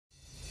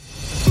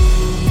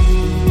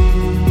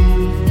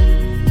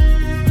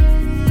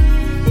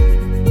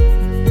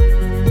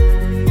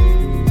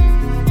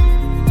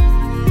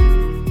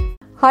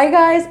Hi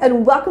guys,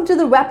 and welcome to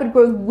the Rapid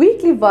Growth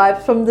Weekly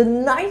Vibes from the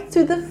 9th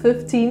to the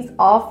 15th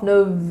of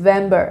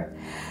November.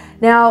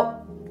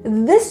 Now,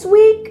 this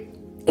week,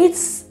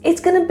 it's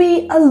going to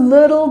be a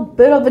little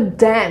bit of a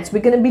dance.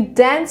 We're going to be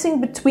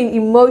dancing between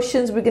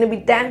emotions. We're going to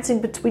be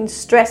dancing between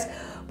stress.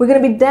 We're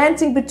going to be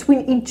dancing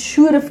between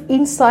intuitive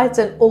insights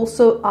and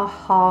also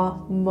aha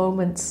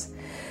moments.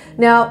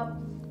 Now,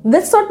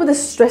 let's start with the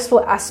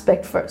stressful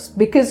aspect first,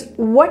 because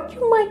what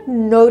you might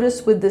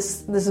notice with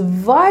this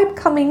vibe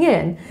coming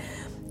in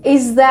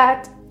is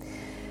that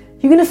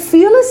you're going to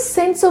feel a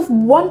sense of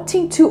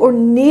wanting to or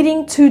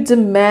needing to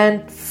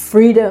demand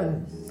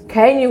freedom.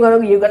 Okay, and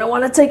you're gonna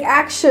want to take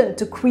action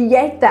to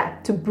create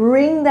that, to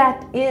bring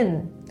that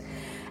in.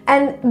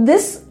 And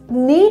this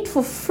need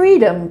for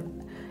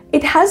freedom,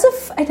 it has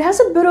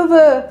a bit of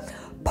a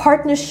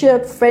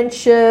partnership,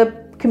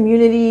 friendship,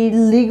 community,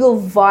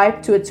 legal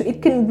vibe to it. So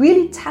it can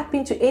really tap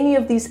into any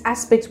of these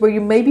aspects where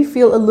you maybe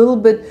feel a little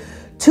bit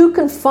too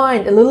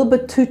confined, a little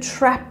bit too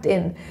trapped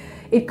in.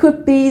 It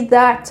could be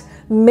that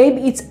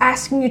maybe it's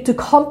asking you to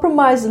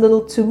compromise a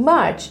little too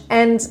much,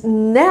 and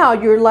now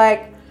you're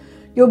like,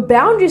 your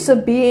boundaries are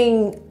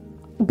being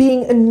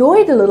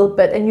annoyed a little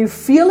bit,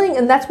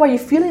 and that's why you're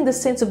feeling the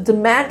sense of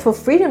demand for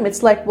freedom.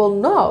 It's like, well,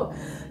 no,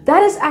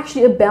 that is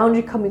actually a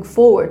boundary coming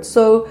forward.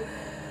 So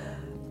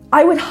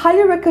I would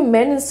highly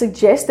recommend and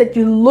suggest that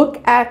you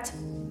look at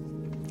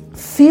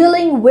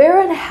feeling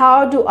where and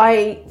how do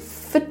I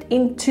fit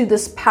into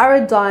this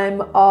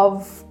paradigm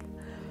of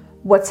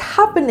what's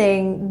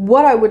happening,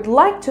 what I would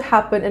like to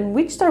happen, and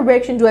which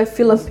direction do I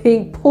feel I'm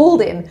being pulled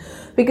in,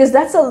 because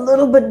that's a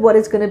little bit what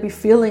it's going to be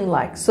feeling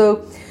like.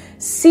 So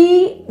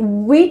see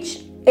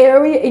which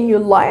area in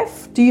your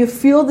life do you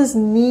feel this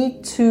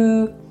need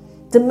to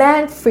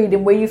demand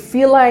freedom, where you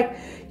feel like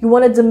you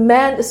want to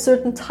demand a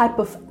certain type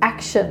of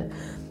action,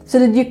 so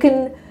that you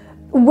can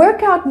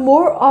work out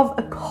more of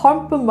a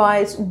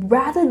compromise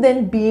rather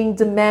than being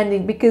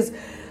demanding. Because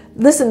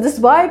listen, this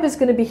vibe is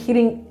going to be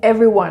hitting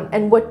everyone,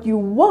 and what you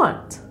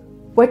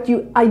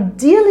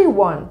ideally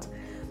want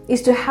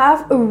is to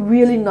have a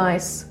really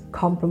nice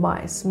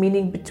compromise,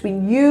 meaning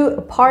between you,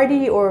 a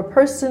party, or a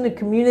person, a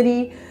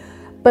community.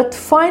 But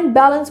find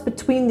balance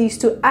between these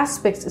two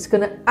aspects is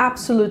going to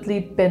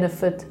absolutely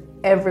benefit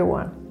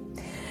everyone.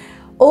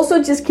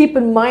 Also, just keep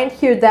in mind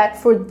here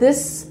that for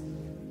this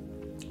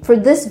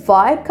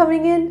vibe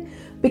coming in,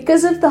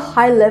 because of the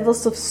high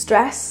levels of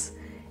stress,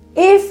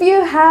 if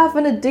you have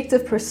an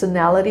addictive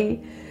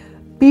personality,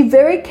 be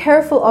very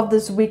careful of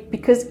this week,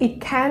 because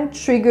it can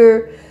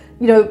trigger,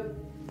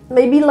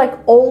 maybe like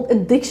old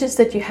addictions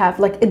that you have,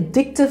 like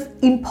addictive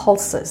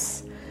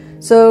impulses.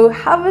 So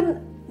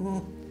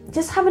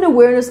just have an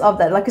awareness of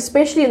that. Like,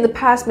 especially in the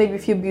past, maybe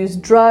if you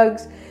abused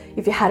drugs,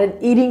 if you had an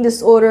eating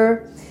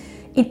disorder,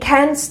 it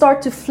can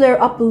start to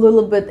flare up a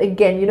little bit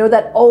again.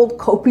 That old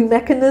coping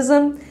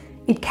mechanism,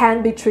 it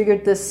can be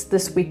triggered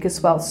this week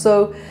as well.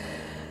 So,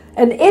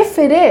 and if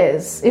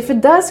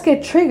it does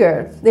get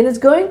triggered, then it's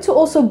going to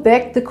also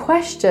beg the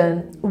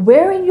question,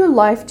 where in your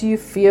life do you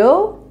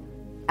feel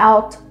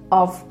out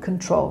of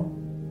control?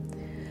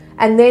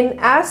 And then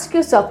ask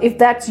yourself, if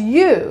that's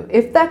you,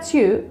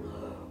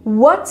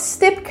 what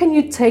step can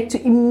you take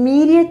to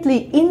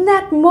immediately, in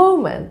that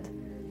moment,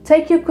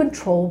 take your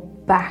control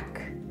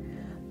back?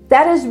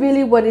 That is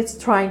really what it's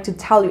trying to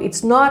tell you.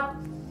 It's not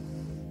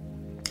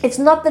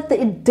that the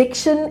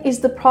addiction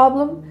is the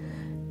problem.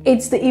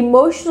 It's the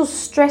emotional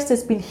stress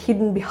that's been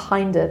hidden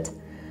behind it.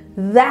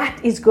 That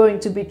is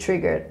going to be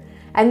triggered.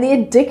 And the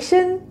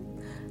addiction,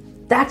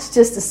 that's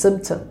just a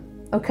symptom.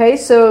 Okay,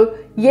 so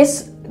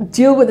yes,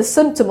 deal with the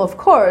symptom, of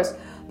course,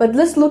 but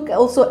let's look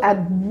also at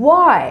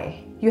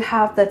why you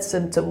have that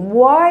symptom,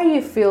 why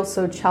you feel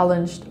so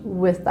challenged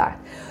with that.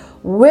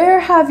 Where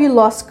have you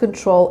lost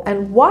control,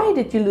 and why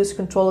did you lose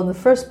control in the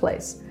first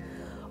place?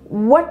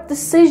 What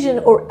decision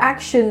or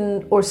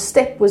action or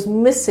step was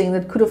missing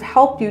that could have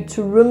helped you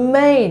to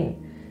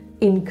remain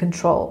in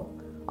control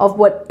of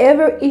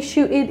whatever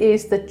issue it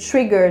is that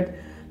triggered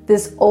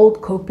this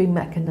old coping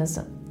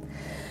mechanism?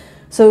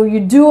 So you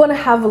do want to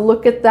have a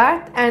look at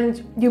that,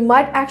 and you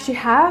might actually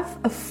have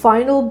a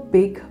final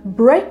big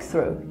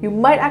breakthrough. You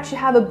might actually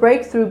have a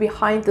breakthrough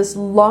behind this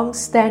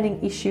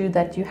long-standing issue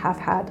that you have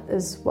had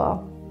as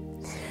well.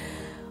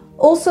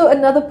 Also,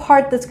 another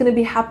part that's going to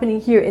be happening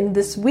here in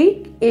this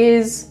week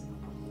is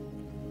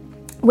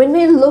when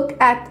we look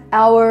at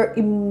our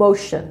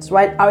emotions,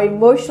 right? Our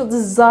emotional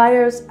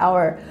desires,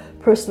 our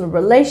personal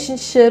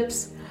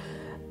relationships,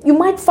 you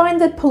might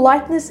find that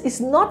politeness is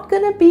not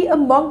going to be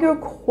among your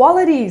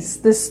qualities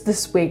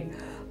this week,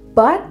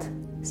 but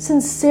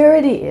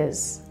sincerity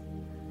is.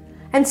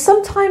 And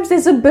sometimes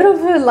there's a bit of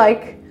a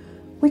like,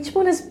 which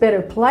one is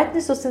better,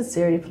 politeness or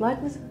sincerity?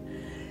 Politeness?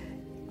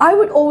 I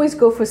would always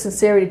go for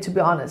sincerity, to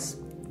be honest.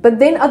 But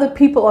then other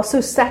people are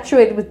so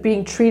saturated with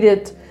being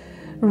treated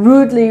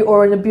rudely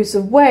or in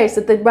abusive ways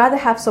that they'd rather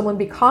have someone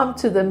be calm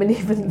to them and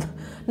even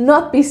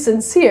not be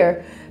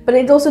sincere. But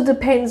it also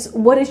depends,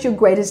 what is your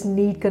greatest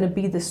need going to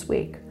be this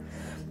week?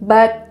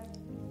 But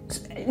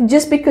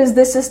just because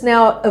this is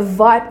now a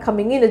vibe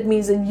coming in, it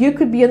means that you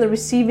could be on the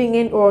receiving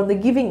end or on the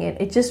giving end.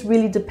 It just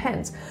really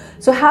depends.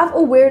 So have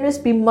awareness,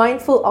 be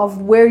mindful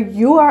of where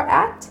you are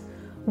at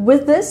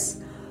with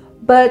this.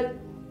 But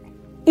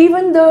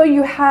even though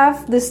you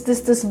have this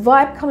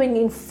vibe coming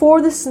in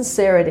for the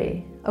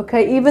sincerity,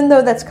 okay, even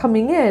though that's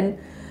coming in,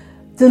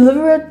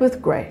 deliver it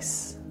with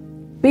grace.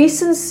 Be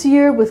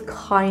sincere with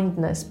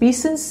kindness. Be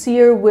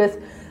sincere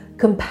with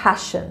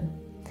compassion.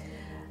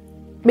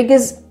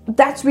 Because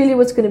that's really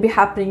what's going to be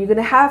happening. You're going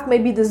to have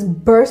maybe this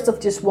burst of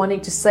just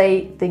wanting to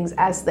say things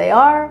as they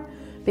are.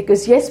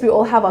 Because yes, we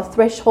all have our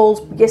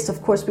thresholds. Yes,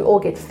 of course, we all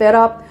get fed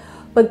up.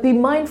 But be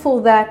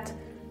mindful that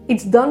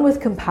it's done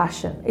with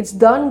compassion. It's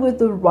done with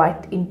the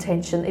right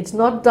intention. It's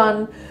not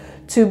done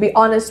to be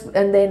honest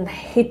and then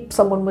hit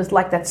someone with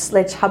like that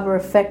sledgehammer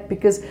effect,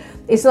 because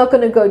it's not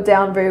going to go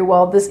down very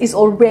well. This is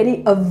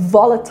already a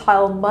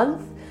volatile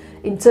month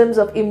in terms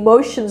of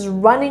emotions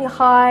running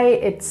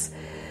high.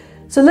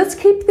 So let's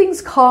keep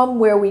things calm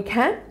where we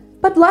can,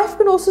 but life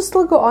can also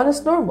still go on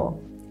as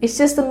normal. It's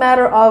just a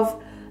matter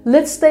of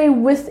let's stay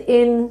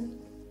within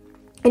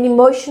an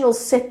emotional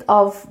set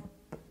of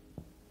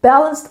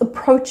balanced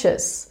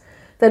approaches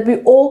that we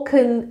all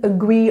can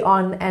agree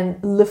on and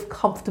live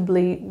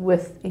comfortably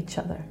with each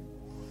other.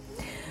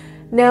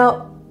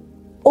 Now,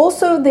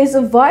 also there's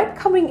a vibe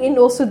coming in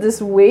also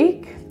this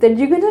week that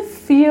you're going to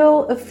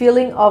feel a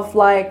feeling of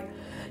like,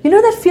 you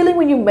know that feeling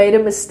when you made a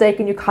mistake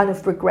and you kind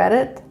of regret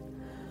it?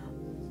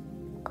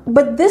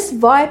 But this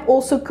vibe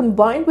also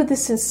combined with the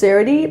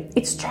sincerity,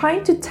 it's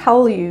trying to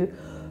tell you,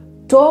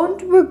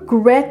 don't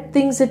regret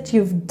things that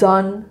you've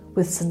done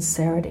with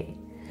sincerity.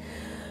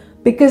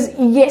 Because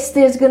yes,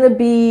 there's going to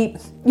be,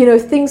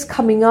 things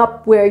coming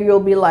up where you'll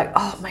be like,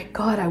 oh my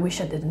God, I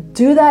wish I didn't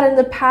do that in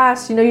the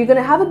past. You're going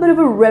to have a bit of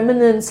a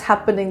reminiscence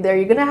happening there.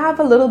 You're going to have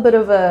a little bit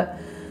of a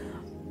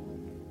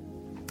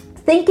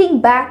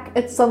thinking back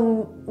at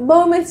some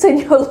moments in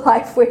your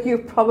life where you're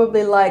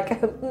probably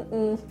like,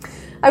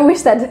 I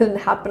wish that didn't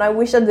happen. I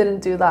wish I didn't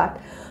do that.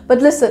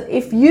 But listen,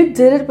 if you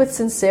did it with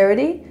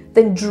sincerity,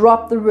 then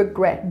drop the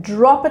regret.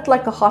 Drop it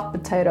like a hot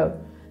potato.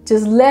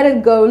 Just let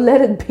it go,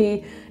 let it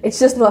be. It's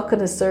just not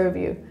going to serve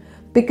you.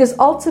 Because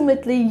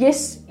ultimately,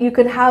 yes, you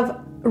can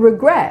have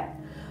regret.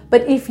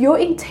 But if your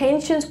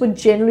intentions were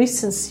genuinely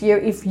sincere,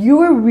 if you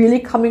were really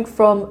coming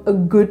from a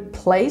good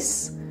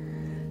place,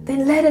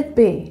 then let it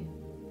be.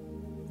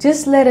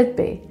 Just let it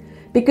be.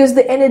 Because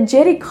the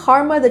energetic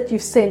karma that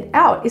you've sent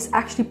out is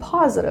actually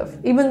positive.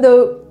 Even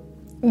though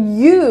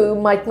you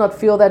might not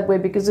feel that way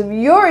because of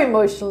your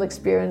emotional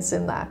experience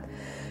in that.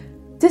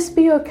 Just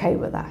be okay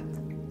with that.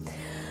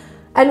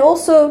 And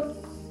also,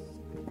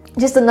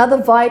 just another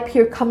vibe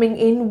here coming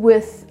in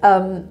with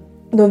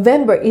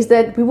November is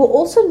that we will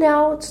also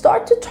now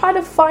start to try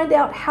to find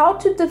out how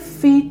to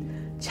defeat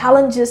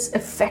challenges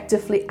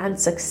effectively and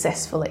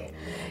successfully.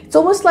 It's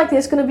almost like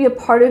there's going to be a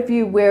part of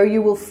you where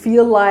you will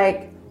feel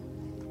like,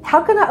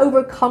 how can I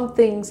overcome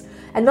things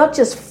and not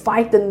just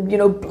fight and,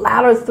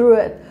 blather through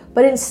it,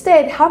 but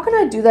instead, how can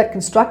I do that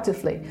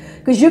constructively?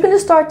 Because you're going to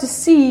start to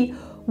see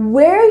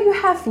where you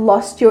have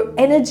lost your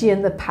energy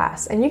in the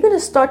past, and you're going to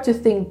start to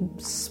think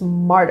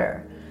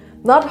smarter,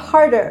 not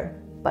harder,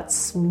 but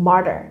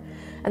smarter.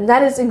 And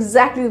that is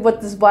exactly what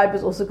this vibe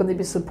is also going to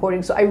be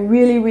supporting. So I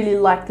really, really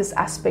like this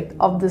aspect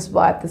of this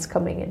vibe that's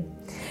coming in.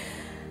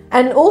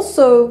 And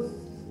also,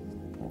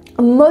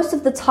 most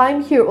of the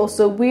time here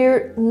also,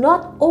 we're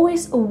not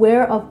always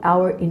aware of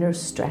our inner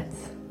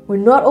strength. We're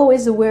not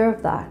always aware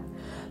of that.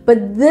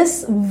 But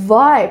this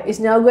vibe is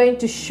now going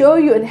to show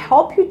you and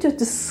help you to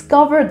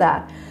discover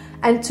that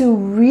and to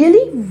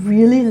really,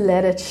 really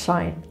let it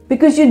shine.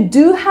 Because you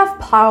do have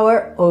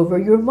power over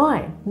your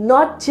mind,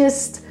 not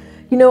just,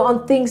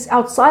 on things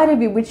outside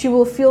of you, which you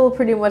will feel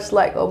pretty much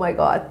like, oh my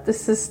God,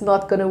 this is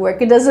not going to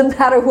work. It doesn't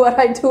matter what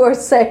I do or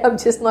say, I'm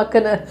just not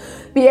going to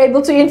be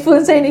able to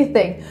influence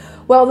anything.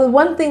 Well, the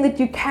one thing that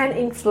you can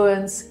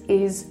influence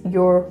is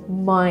your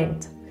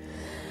mind.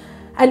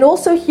 And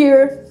also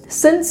here,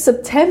 since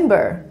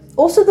September,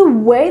 also the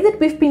way that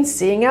we've been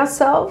seeing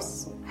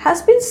ourselves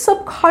has been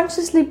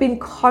subconsciously been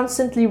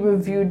constantly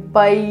reviewed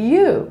by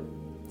you.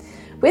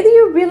 Whether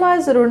you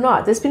realize it or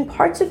not, there's been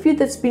parts of you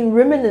that's been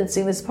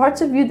reminiscing. There's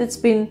parts of you that's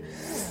been,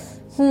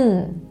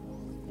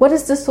 what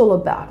is this all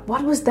about?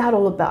 What was that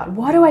all about?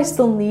 Why do I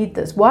still need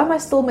this? Why am I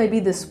still maybe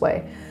this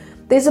way?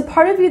 There's a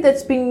part of you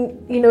that's been,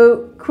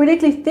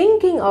 critically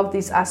thinking of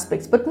these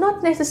aspects, but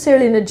not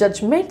necessarily in a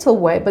judgmental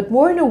way, but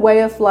more in a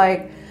way of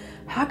like,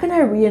 how can I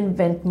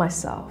reinvent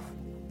myself?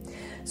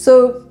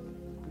 So,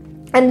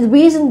 and the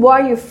reason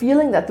why you're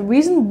feeling that, the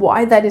reason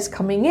why that is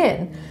coming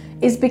in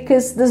is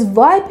because this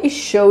vibe is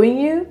showing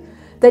you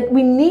that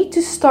we need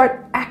to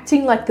start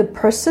acting like the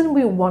person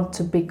we want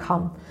to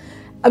become.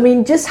 I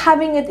mean, just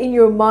having it in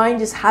your mind,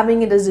 just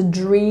having it as a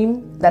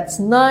dream, that's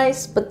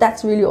nice, but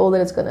that's really all that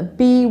it's going to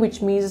be,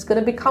 which means it's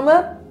going to become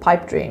a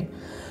pipe dream.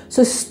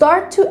 So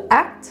start to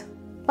act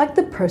like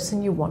the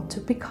person you want to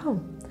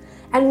become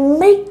and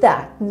make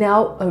that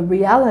now a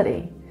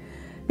reality.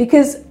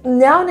 Because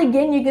now and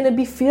again, you're going to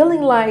be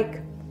feeling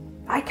like,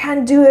 I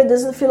can't do it,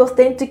 doesn't feel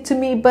authentic to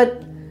me.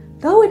 But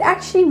no, it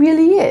actually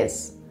really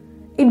is.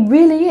 It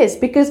really is,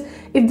 because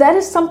if that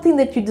is something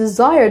that you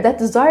desire, that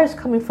desire is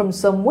coming from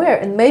somewhere.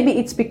 And maybe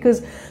it's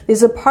because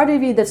there's a part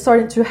of you that's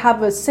starting to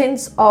have a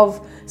sense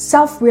of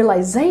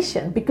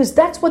self-realization, because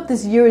that's what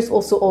this year is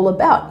also all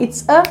about.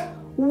 It's a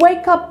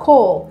wake-up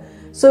call.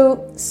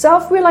 So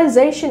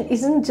self-realization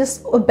isn't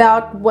just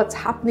about what's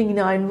happening in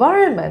our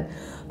environment,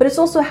 but it's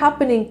also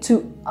happening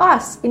to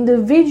us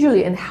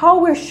individually and how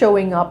we're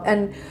showing up.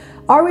 And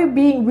are we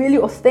being really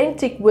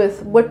authentic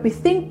with what we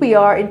think we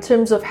are in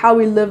terms of how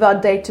we live our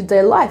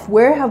day-to-day life?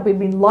 Where have we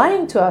been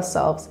lying to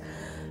ourselves?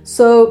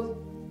 So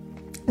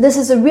this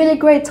is a really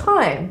great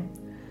time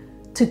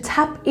to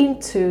tap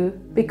into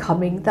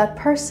becoming that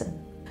person.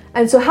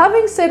 And so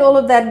having said all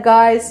of that,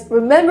 guys,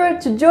 remember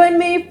to join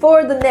me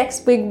for the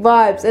next Big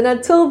Vibes. And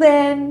until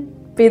then,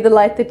 be the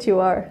light that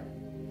you are.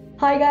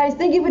 Hi guys,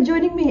 thank you for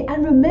joining me,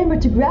 and remember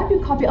to grab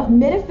your copy of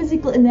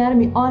Metaphysical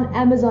Anatomy on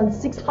Amazon,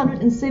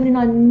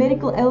 679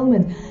 medical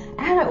ailments.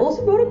 And I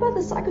also wrote about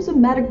the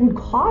psychosomatic root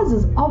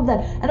causes of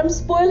that, and I'm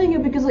spoiling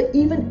it because I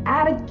even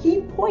added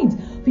key points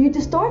for you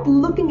to start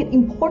looking at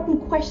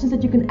important questions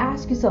that you can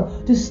ask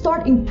yourself to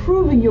start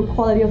improving your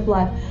quality of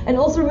life. And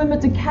also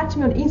remember to catch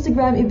me on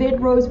Instagram,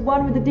 Yvette Rose,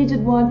 1 with the digit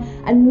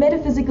 1, and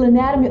Metaphysical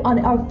Anatomy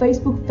on our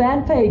Facebook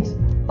fan page.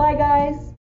 Bye guys!